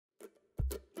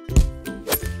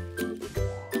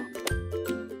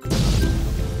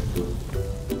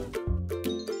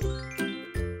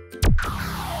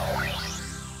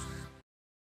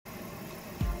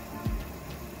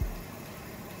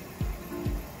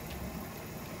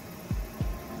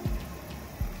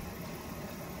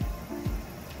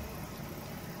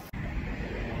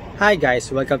Hi guys,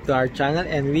 welcome to our channel,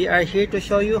 and we are here to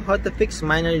show you how to fix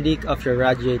minor leak of your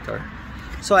radiator.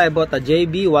 So I bought a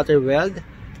JB water weld.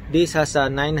 This has a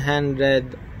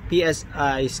 900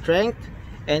 psi strength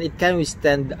and it can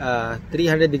withstand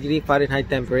 300 degree Fahrenheit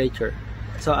temperature.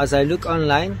 So as I look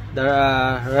online, the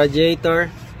radiator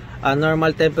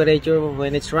normal temperature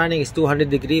when it's running is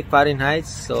 200 degree Fahrenheit,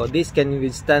 so this can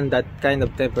withstand that kind of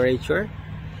temperature.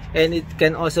 And it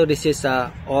can also resist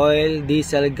oil,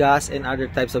 diesel, gas, and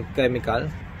other types of chemical.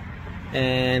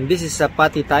 And this is a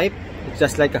putty type. It's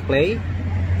just like a clay.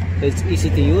 It's easy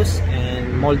to use and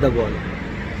moldable.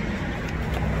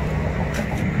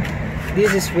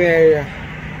 This is where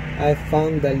I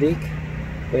found the leak.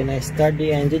 When I start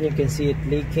the engine, you can see it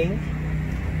leaking,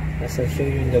 as I'll show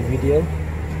you in the video.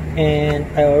 And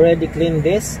I already cleaned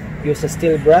this. Use a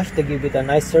steel brush to give it a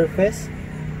nice surface.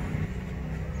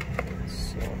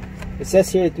 It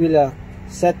says here it will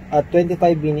set at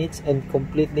 25 minutes and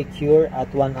completely cure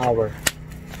at 1 hour.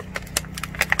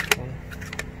 Okay.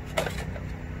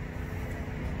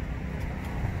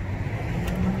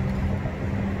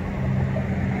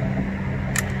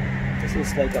 This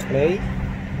is like a clay.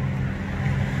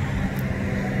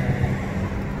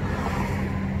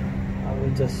 I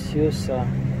will just use a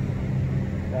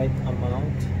right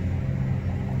amount.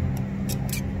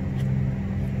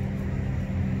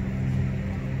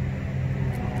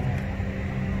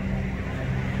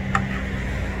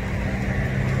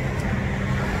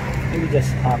 Maybe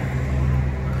just half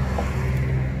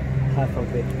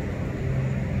of it.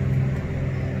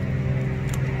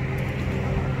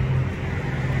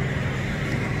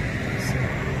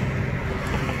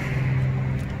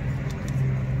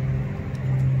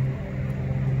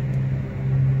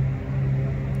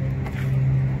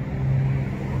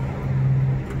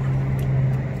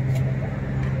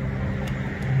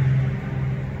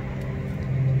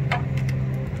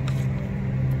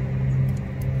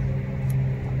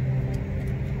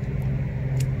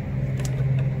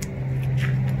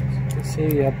 See,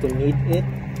 you have to knead it.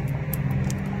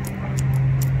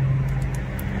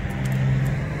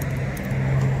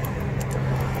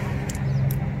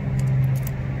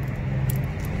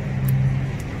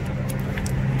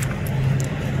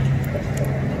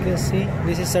 You can see,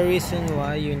 this is the reason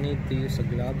why you need to use the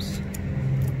gloves.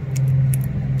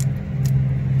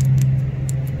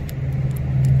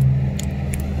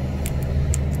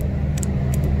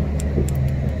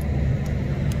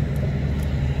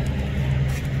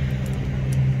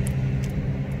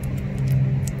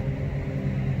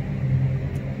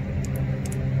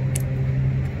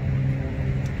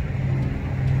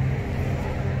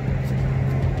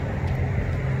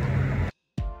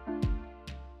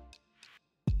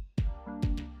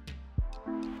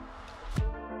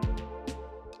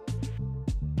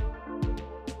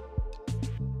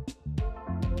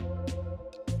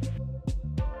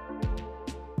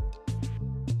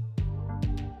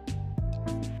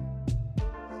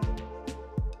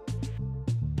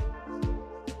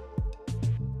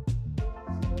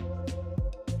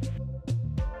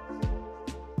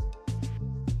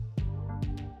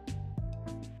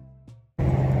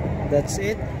 That's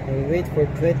it. We'll wait for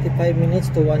 25 minutes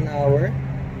to 1 hour,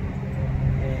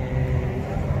 and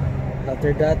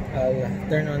after that I'll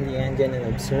turn on the engine and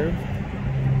observe,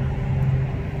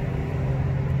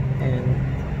 and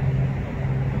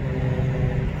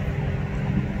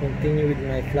continue with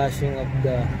my flushing of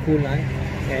the coolant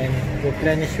and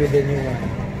replenish with the new one.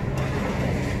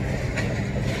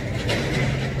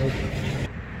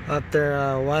 After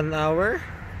 1 hour,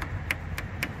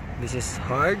 this is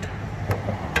hard.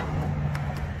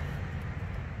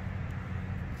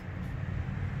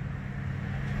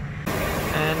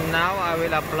 And now I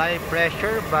will apply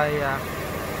pressure by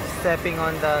stepping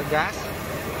on the gas.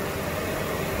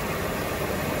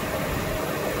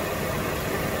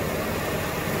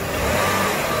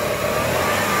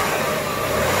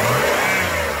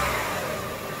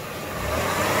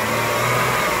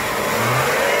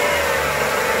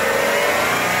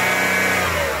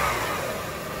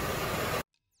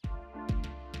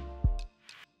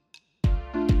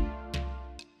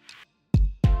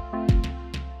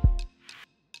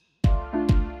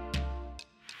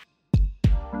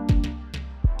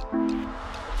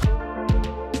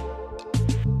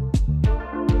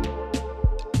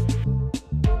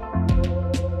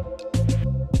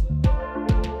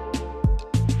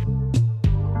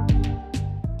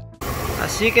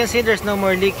 As you can see, there's no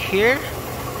more leak here.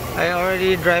 I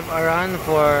already drive around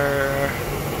for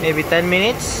maybe 10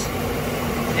 minutes,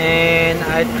 and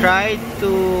I tried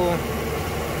to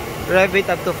rev it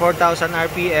up to 4,000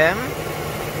 RPM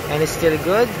and it's still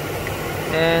good.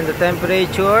 And the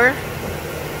temperature,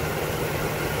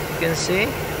 you can see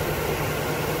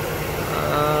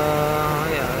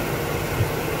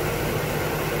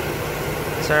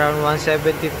It's around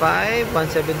 175,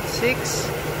 176.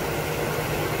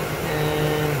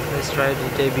 And let's try the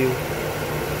JB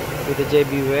with the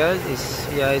JB weld. It's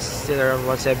still around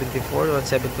 174,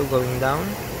 172 going down.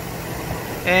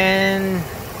 And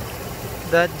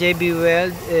that JB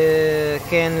weld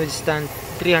can withstand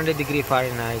 300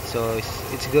 Fahrenheit, so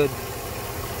it's good.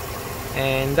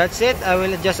 And that's it. I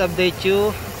will just update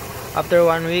you after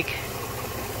 1 week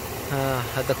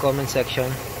at the comment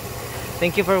section.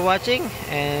 Thank you for watching,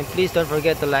 and please don't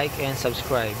forget to like and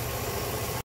subscribe.